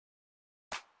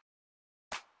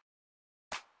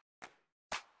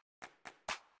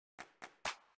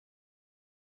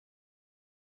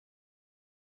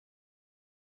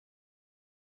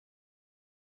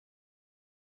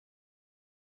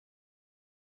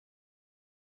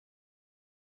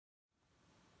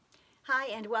Hi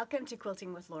and welcome to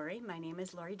Quilting with Lori. My name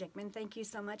is Lori Dickman. Thank you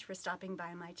so much for stopping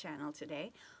by my channel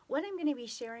today. What I'm going to be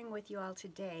sharing with you all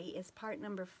today is part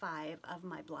number 5 of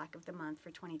my block of the month for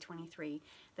 2023,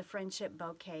 the Friendship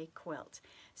Bouquet quilt.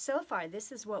 So far,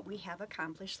 this is what we have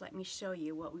accomplished. Let me show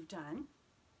you what we've done.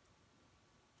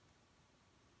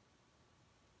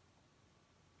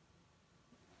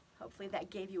 Hopefully that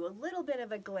gave you a little bit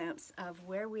of a glimpse of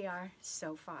where we are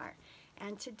so far.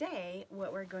 And today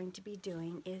what we're going to be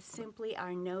doing is simply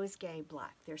our nosegay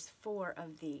block. There's 4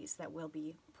 of these that we'll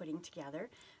be putting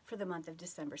together for the month of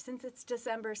December. Since it's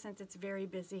December, since it's very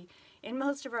busy in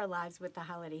most of our lives with the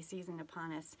holiday season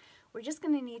upon us, we're just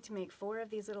going to need to make 4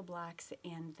 of these little blocks,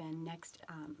 and then next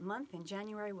month in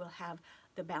January we'll have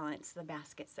the balance, the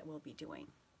baskets that we'll be doing.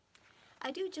 I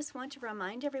do just want to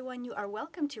remind everyone you are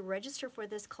welcome to register for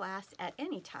this class at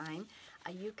any time.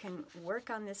 You can work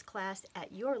on this class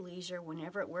at your leisure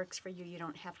whenever it works for you. You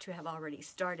don't have to have already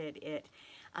started it.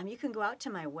 You can go out to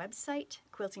my website,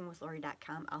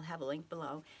 quiltingwithlori.com. I'll have a link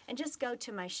below. And just go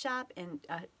to my shop and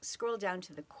scroll down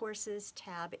to the courses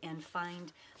tab and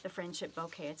find the Friendship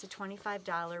Bouquet. It's a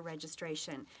 $25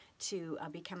 registration to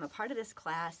become a part of this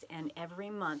class, and every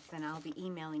month then I'll be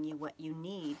emailing you what you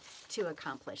need to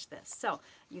accomplish this. So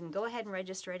you can go ahead and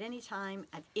register at any time.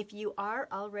 If you are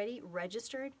already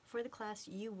registered for the class,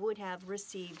 you would have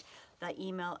received the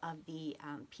email of the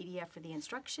PDF for the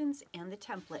instructions and the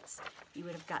templates. You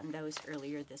would have gotten those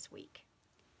earlier this week.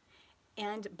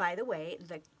 And by the way,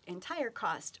 the entire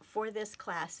cost for this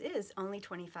class is only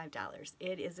 $25.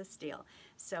 It is a steal.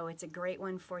 So it's a great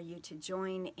one for you to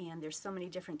join, and there's so many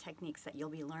different techniques that you'll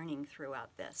be learning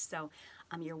throughout this. So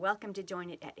you're welcome to join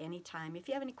it at any time. If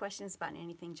you have any questions about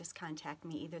anything, just contact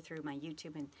me either through my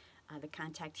YouTube and the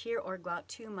contact here, or go out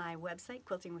to my website,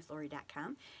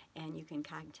 quiltingwithlori.com, and you can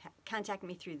contact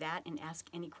me through that and ask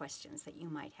any questions that you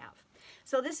might have.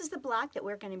 So this is the block that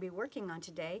we're going to be working on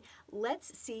today.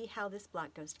 Let's see how this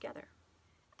block goes together.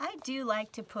 I do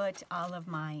like to put all of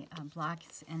my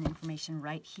blocks and information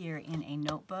right here in a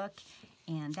notebook,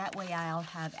 and that way I'll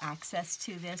have access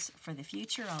to this for the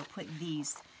future. I'll put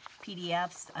these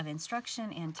PDFs of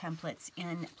instruction and templates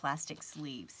in plastic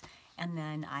sleeves, and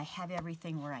then I have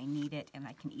everything where I need it, and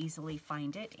I can easily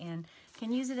find it and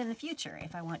can use it in the future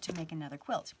if I want to make another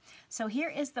quilt. So here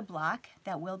is the block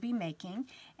that we'll be making,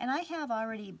 and I have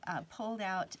already pulled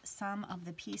out some of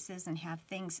the pieces and have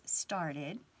things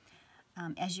started.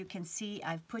 As you can see,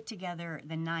 I've put together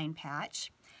the 9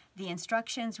 patch. The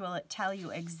instructions will tell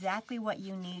you exactly what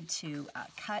you need to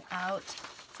cut out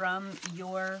from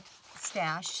your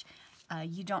stash.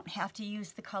 You don't have to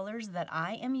use the colors that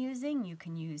I am using. You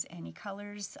can use any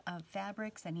colors of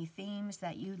fabrics, any themes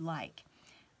that you like.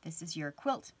 This is your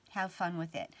quilt. Have fun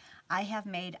with it. I have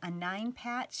made a 9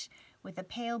 patch with a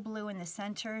pale blue in the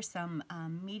center, some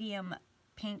medium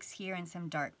pinks here, and some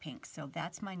dark pinks. So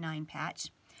that's my 9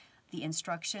 patch. The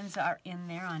instructions are in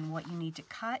there on what you need to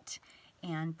cut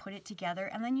and put it together,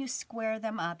 and then you square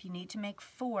them up. You need to make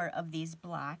 4 of these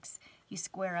blocks. You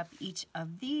square up each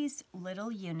of these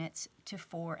little units to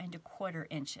 4 1/4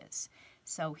 inches.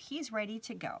 So he's ready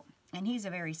to go, and he's a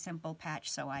very simple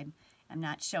patch, so I'm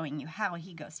not showing you how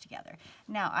he goes together.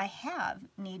 Now I have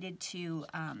needed to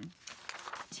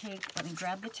let me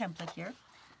grab the template here.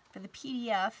 For the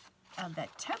PDF of the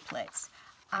templates,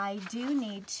 I do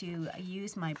need to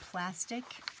use my plastic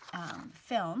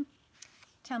film,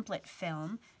 template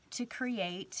film, to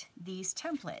create these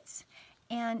templates.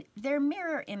 And they're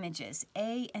mirror images.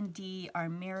 A and D are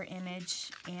mirror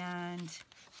image, and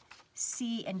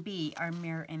C and B are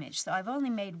mirror image. So I've only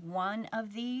made 1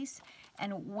 of these,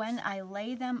 and when I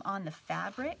lay them on the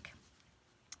fabric,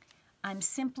 I'm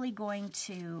simply going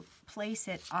to place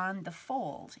it on the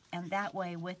fold, and that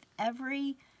way with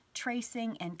every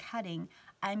tracing and cutting,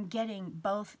 I'm getting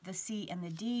both the C and the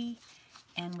D,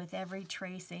 and with every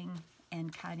tracing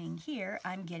and cutting here,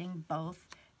 I'm getting both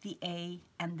the A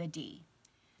and the D.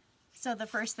 So the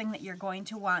first thing that you're going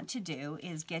to want to do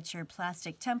is get your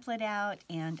plastic template out,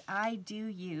 and I do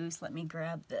use, let me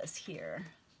grab this here.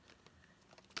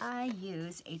 I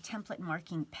use a template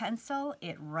marking pencil.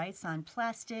 It writes on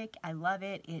plastic. I love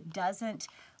it. It doesn't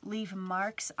leave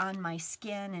marks on my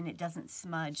skin, and it doesn't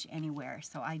smudge anywhere.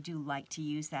 So I do like to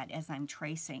use that as I'm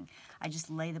tracing. I just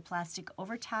lay the plastic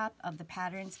over top of the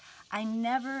patterns. I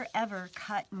never ever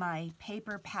cut my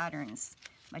paper patterns,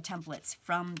 my templates,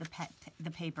 from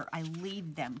the paper. I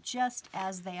leave them just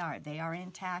as they are. They are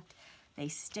intact. They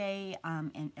stay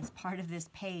as part of this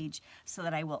page so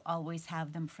that I will always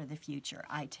have them for the future.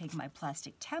 I take my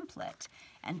plastic template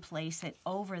and place it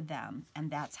over them,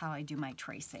 and that's how I do my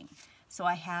tracing. So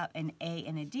I have an A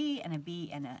and a D and a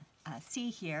B and a C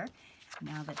here.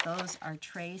 Now that those are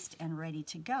traced and ready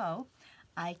to go,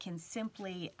 I can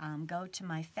simply go to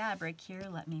my fabric here.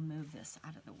 Let me move this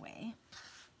out of the way.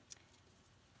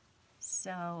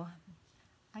 So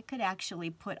I could actually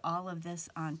put all of this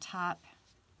on top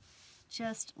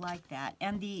just like that.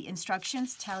 And the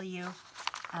instructions tell you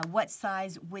what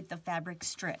size width of fabric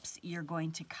strips you're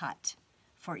going to cut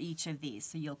for each of these.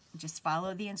 So you'll just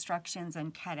follow the instructions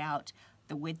and cut out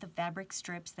the width of fabric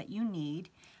strips that you need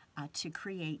to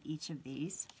create each of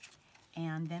these.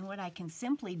 And then what I can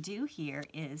simply do here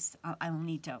is, I will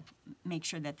need to make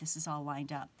sure that this is all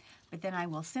lined up, but then I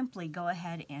will simply go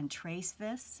ahead and trace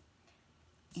this,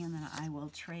 and then I will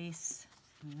trace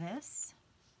this.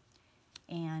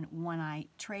 And when I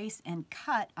trace and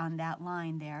cut on that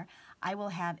line there, I will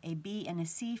have a B and a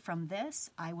C from this.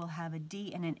 I will have a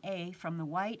D and an A from the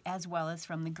white as well as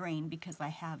from the green, because I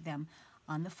have them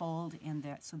on the fold in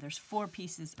there. So there's 4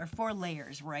 pieces or 4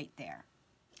 layers right there.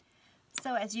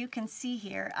 So as you can see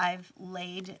here, I've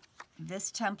laid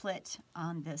this template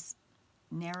on this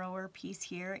narrower piece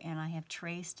here, and I have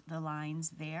traced the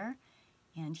lines there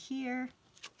and here,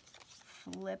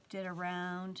 flipped it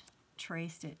around,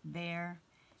 traced it there.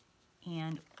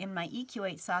 And in my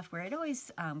EQ8 software, it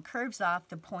always curves off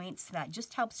the points. That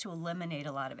just helps to eliminate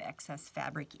a lot of excess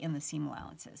fabric in the seam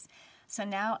allowances. So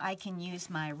now I can use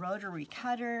my rotary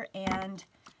cutter and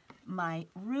my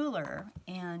ruler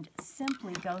and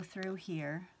simply go through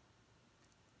here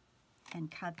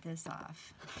and cut this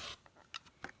off.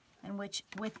 And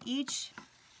with each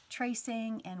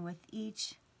tracing and with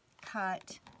each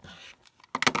cut,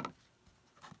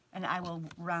 and I will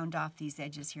round off these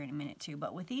edges here in a minute too,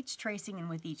 but with each tracing and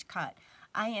with each cut,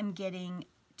 I am getting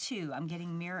 2. I'm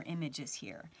getting mirror images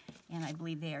here, and I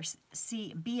believe they are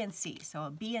B and C, so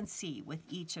a B and C with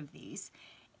each of these.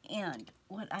 And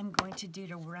what I'm going to do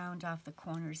to round off the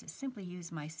corners is simply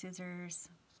use my scissors.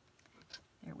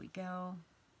 There we go.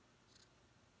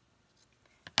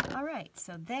 All right,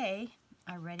 so they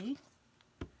are ready.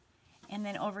 And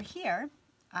then over here,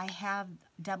 I have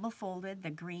double folded the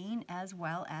green as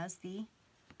well as the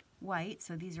white.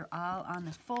 So these are all on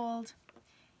the fold.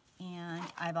 And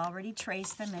I've already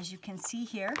traced them, as you can see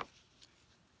here.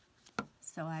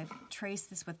 So I've traced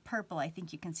this with purple. I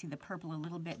think you can see the purple a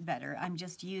little bit better. I'm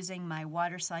just using my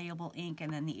water-soluble ink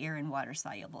and then the air and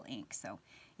water-soluble ink. So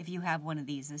if you have one of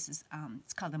these, this is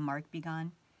it's called a Mark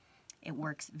Begon. It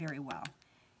works very well.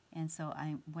 And so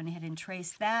I went ahead and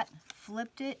traced that,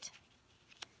 flipped it,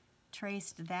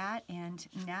 traced that, and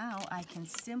now I can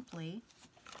simply,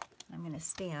 I'm going to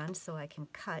stand so I can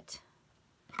cut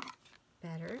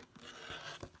better.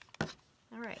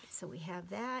 All right, so we have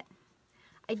that.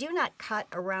 I do not cut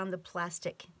around the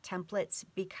plastic templates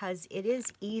because it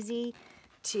is easy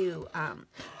to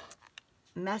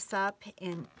mess up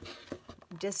and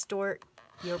distort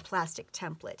your plastic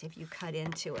template if you cut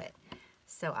into it.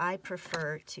 So I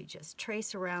prefer to just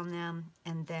trace around them,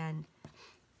 and then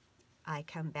I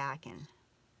come back and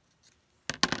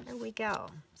there we go.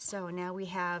 So now we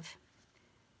have,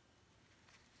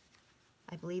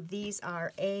 I believe these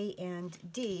are A and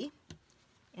D.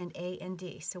 And A and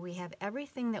D. So we have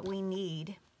everything that we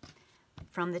need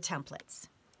from the templates.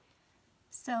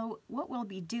 So what we'll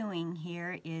be doing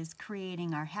here is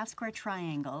creating our half square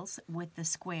triangles with the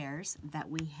squares that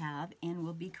we have, and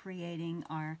we'll be creating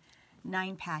our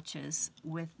 9 patches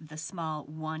with the small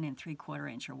 1 3/4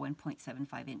 inch or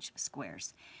 1.75 inch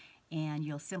squares. And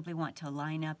you'll simply want to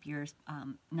line up your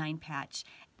 9 patch.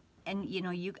 And you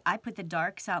know, I put the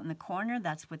darks out in the corner.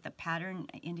 That's what the pattern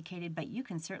indicated, but you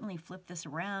can certainly flip this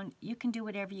around. You can do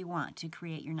whatever you want to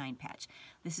create your 9 patch.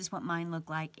 This is what mine look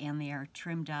like, and they are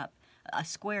trimmed up,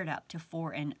 squared up to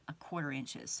 4 1/4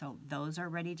 inches. So those are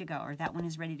ready to go, or that one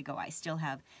is ready to go. I still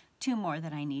have 2 more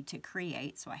that I need to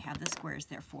create, so I have the squares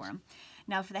there for them.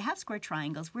 Now for the half square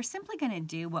triangles, we're simply going to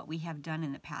do what we have done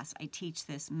in the past. I teach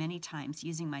this many times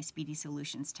using my Speedy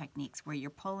Solutions techniques, where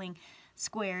you're pulling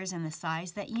squares in the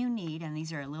size that you need, and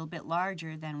these are a little bit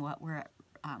larger than what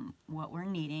we're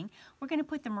needing. We're going to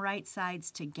put them right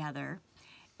sides together,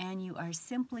 and you are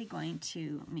simply going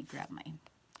to, let me grab my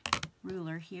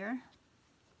ruler here,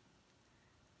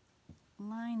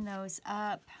 line those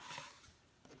up,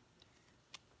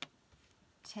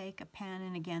 take a pen,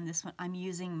 and again this one I'm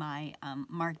using my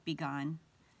Mark Begon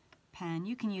pen.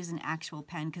 You can use an actual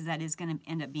pen because that is going to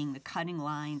end up being the cutting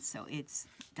line, so it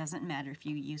doesn't matter if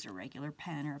you use a regular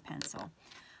pen or a pencil.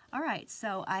 All right,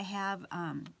 so I have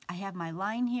my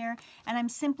line here, and I'm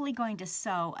simply going to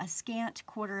sew a scant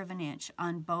 1/4 inch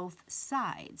on both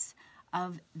sides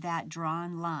of that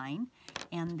drawn line,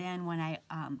 and then when I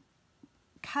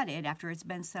cut it, after it's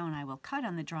been sewn, I will cut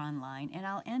on the drawn line, and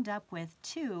I'll end up with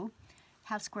 2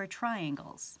 half square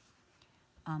triangles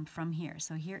from here.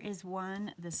 So here is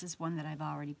one. This is one that I've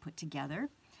already put together.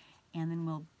 And then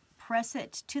we'll press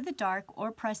it to the dark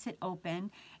or press it open,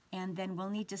 and then we'll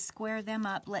need to square them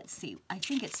up. Let's see, I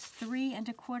think it's 3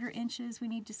 1/4 inches we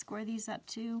need to square these up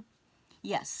to.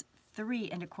 Yes, 3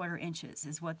 1/4 inches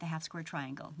is what the half square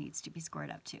triangle needs to be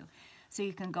squared up to. So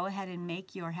you can go ahead and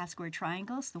make your half square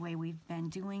triangles the way we've been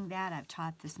doing that. I've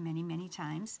taught this many, many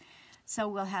times. So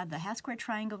we'll have the half square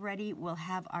triangle ready. We'll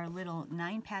have our little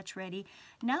 9 patch ready.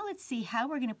 Now let's see how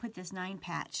we're going to put this 9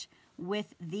 patch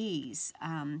with these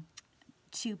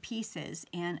 2 pieces.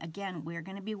 And again, we're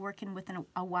going to be working with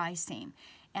a Y seam.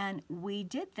 And we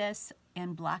did this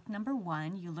in block number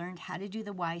 1. You learned how to do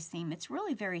the Y seam. It's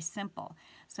really very simple.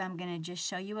 So I'm going to just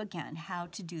show you again how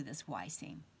to do this Y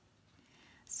seam.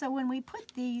 So when we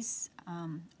put these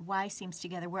Y seams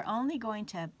together, we're only going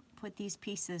to put these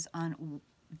pieces on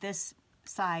this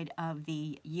side of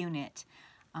the unit.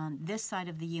 This side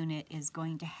of the unit is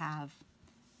going to have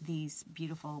these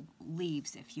beautiful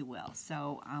leaves, if you will.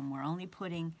 So we're only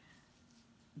putting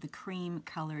the cream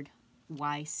colored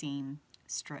Y seam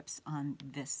strips on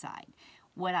this side.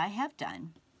 What I have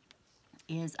done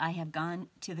is I have gone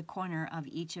to the corner of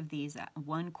each of these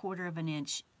 1/4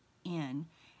 inch in,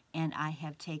 and I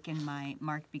have taken my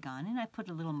mark be gone and I put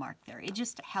a little mark there. It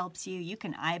just helps you. You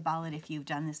can eyeball it if you've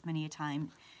done this many a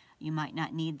time. You might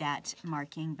not need that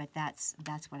marking, but that's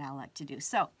what I like to do.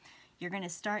 So you're going to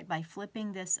start by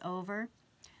flipping this over.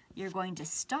 You're going to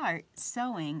start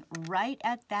sewing right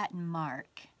at that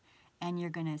mark, and you're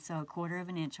going to sew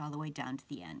 1/4 inch all the way down to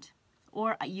the end.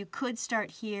 Or you could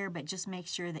start here, but just make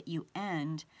sure that you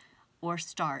end or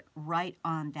start right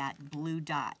on that blue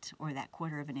dot or that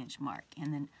 1/4 inch mark,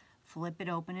 and then flip it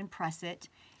open and press it,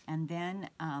 and then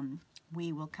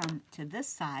we will come to this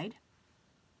side,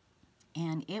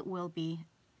 and it will be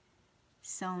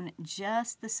sewn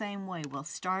just the same way. We'll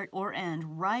start or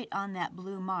end right on that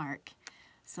blue mark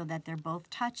so that they're both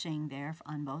touching there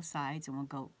on both sides, and we'll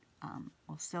go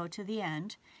we'll sew to the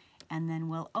end, and then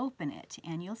we'll open it,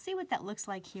 and you'll see what that looks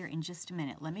like here in just a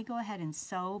minute. Let me go ahead and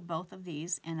sew both of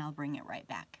these, and I'll bring it right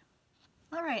back.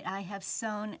 All right, I have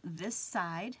sewn this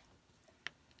side.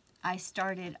 I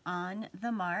started on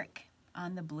the mark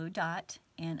on the blue dot,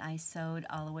 and I sewed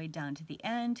all the way down to the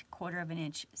end, 1/4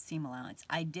 inch seam allowance.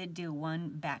 I did do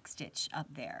 1 back stitch up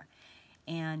there,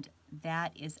 and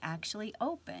that is actually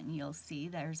open. You'll see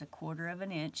there's a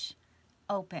 1/4 inch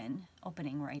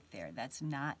opening right there. That's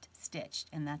not stitched,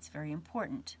 and that's very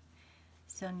important.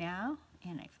 So now,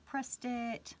 and I've pressed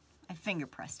it, I finger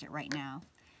pressed it right now.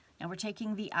 Now we're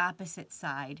taking the opposite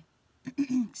side,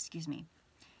 excuse me,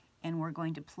 and we're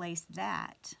going to place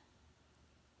that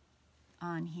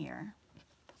on here.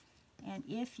 And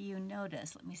if you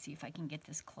notice, let me see if I can get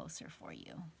this closer for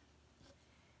you.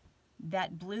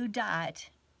 That blue dot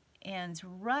ends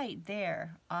right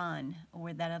there on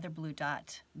where that other blue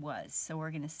dot was. So we're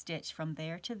going to stitch from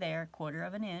there to there,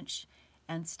 1/4 inch,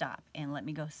 and stop. And let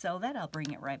me go sew that. I'll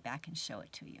bring it right back and show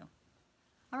it to you.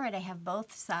 All right, I have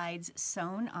both sides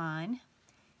sewn on.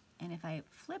 And if I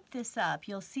flip this up,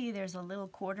 you'll see there's a little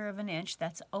 1/4 inch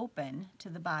that's open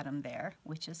to the bottom there,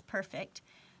 which is perfect.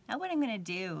 Now what I'm going to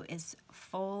do is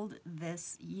fold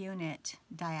this unit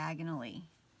diagonally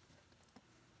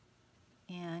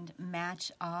and match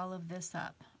all of this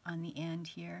up on the end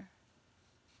here,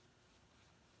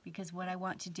 because what I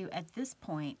want to do at this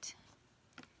point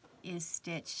is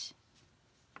stitch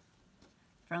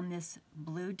from this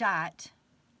blue dot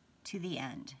to the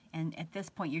end. And at this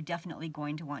point you're definitely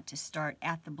going to want to start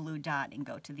at the blue dot and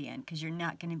go to the end, because you're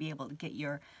not going to be able to get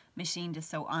your machine to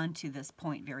sew onto this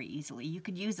point very easily. You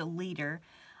could use a leader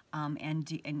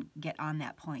and get on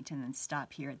that point and then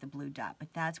stop here at the blue dot,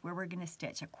 but that's where we're going to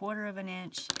stitch, a 1/4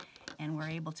 inch, and we're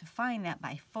able to find that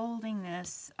by folding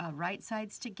this right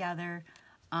sides together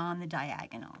on the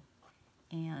diagonal.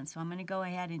 And so I'm going to go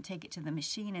ahead and take it to the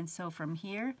machine and sew from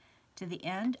here to the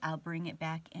end. I'll bring it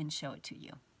back and show it to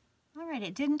you. All right,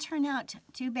 it didn't turn out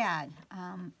too bad.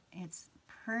 It's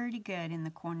pretty good in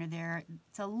the corner there.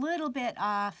 It's a little bit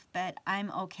off, but I'm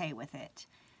okay with it.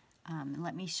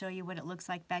 Let me show you what it looks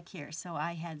like back here. So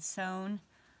I had sewn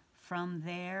from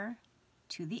there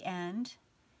to the end,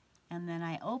 and then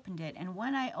I opened it. And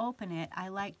when I open it, I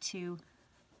like to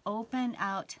open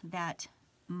out that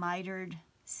mitered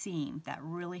seam. That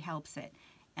really helps it.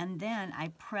 And then I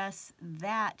press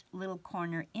that little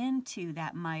corner into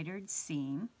that mitered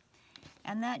seam,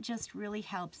 and that just really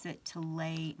helps it to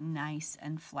lay nice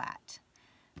and flat.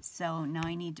 So now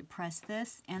I need to press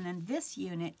this, and then this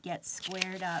unit gets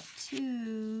squared up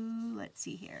to, let's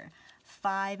see here,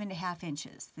 5 1/2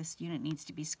 inches. This unit needs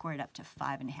to be squared up to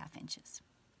 5 1/2 inches.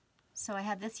 So I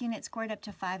have this unit squared up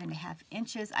to 5.5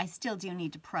 inches. I still do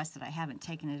need to press it. I haven't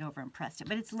taken it over and pressed it,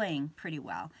 but it's laying pretty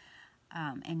well.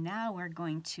 And now we're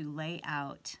going to lay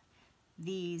out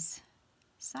these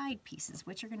side pieces,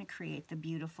 which are going to create the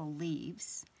beautiful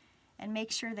leaves. And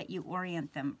make sure that you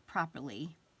orient them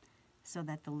properly so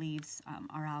that the leaves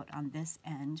are out on this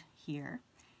end here.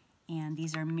 And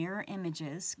these are mirror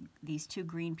images. These two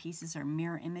green pieces are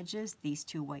mirror images. These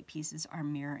two white pieces are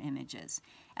mirror images.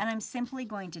 And I'm simply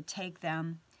going to take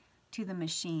them to the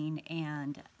machine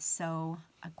and sew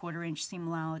a 1/4 inch seam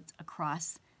allowance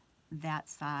across that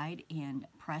side and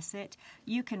press it.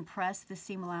 You can press the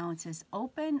seam allowances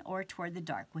open or toward the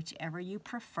dark, whichever you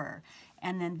prefer.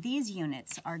 And then these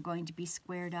units are going to be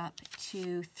squared up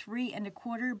to 3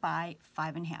 1/4 by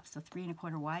 5.5. So 3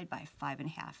 1/4 wide by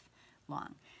 5.5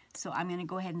 long. So I'm going to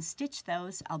go ahead and stitch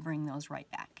those. I'll bring those right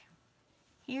back.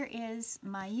 Here is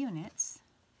my units.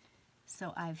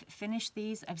 So I've finished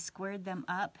these. I've squared them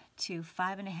up to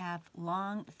 5.5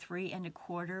 long, 3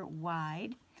 1/4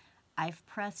 wide. I've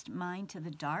pressed mine to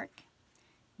the dark.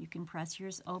 You can press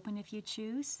yours open if you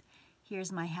choose.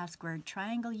 Here's my half squared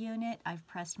triangle unit. I've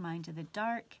pressed mine to the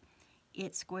dark.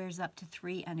 It squares up to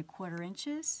 3 1/4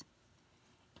 inches.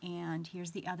 And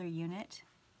here's the other unit,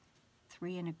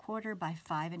 3 1/4 by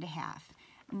 5.5.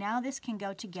 Now this can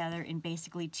go together in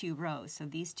basically 2 rows. So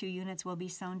these 2 units will be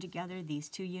sewn together, these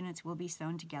 2 units will be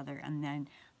sewn together, and then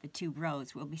the 2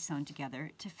 rows will be sewn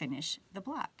together to finish the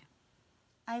block.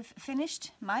 I've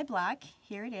finished my block.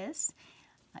 Here it is.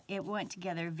 It went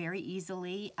together very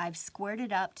easily. I've squared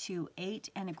it up to 8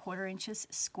 1/4 inches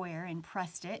square and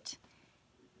pressed it,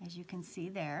 as you can see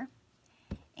there.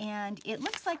 And it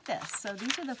looks like this. So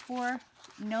these are the 4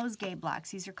 nosegay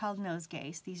blocks. These are called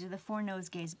nosegays. These are the 4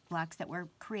 nosegay blocks that we're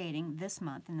creating this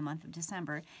month, in the month of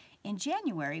December. In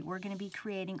January, we're going to be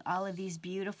creating all of these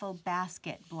beautiful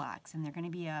basket blocks, and they're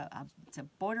going to be it's a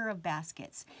border of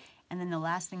baskets. And then the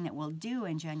last thing that we'll do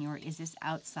in January is this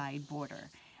outside border.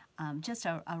 Just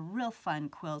a real fun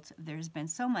quilt. There's been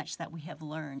so much that we have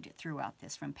learned throughout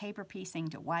this, from paper piecing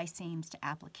to Y-seams to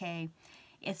applique.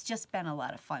 It's just been a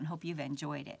lot of fun. Hope you've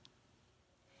enjoyed it.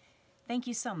 Thank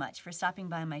you so much for stopping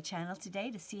by my channel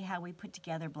today to see how we put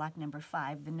together block number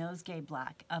 5, the nosegay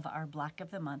block of our block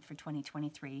of the month for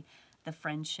 2023, the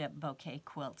Friendship Bouquet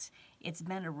quilt. It's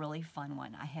been a really fun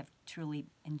one. I have truly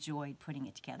enjoyed putting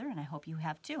it together, and I hope you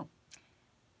have too.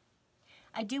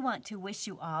 I do want to wish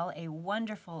you all a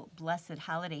wonderful, blessed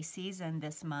holiday season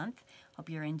this month. Hope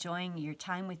you're enjoying your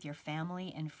time with your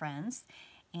family and friends.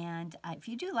 And if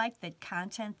you do like the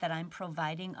content that I'm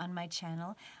providing on my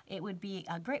channel, it would be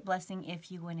a great blessing if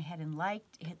you went ahead and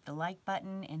hit the like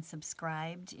button and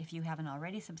subscribed if you haven't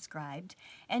already subscribed,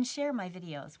 and share my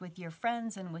videos with your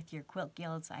friends and with your quilt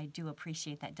guilds. I do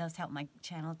appreciate that. It does help my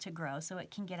channel to grow so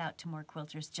it can get out to more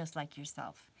quilters just like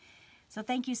yourself. So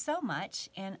thank you so much,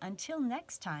 and until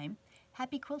next time,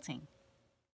 happy quilting.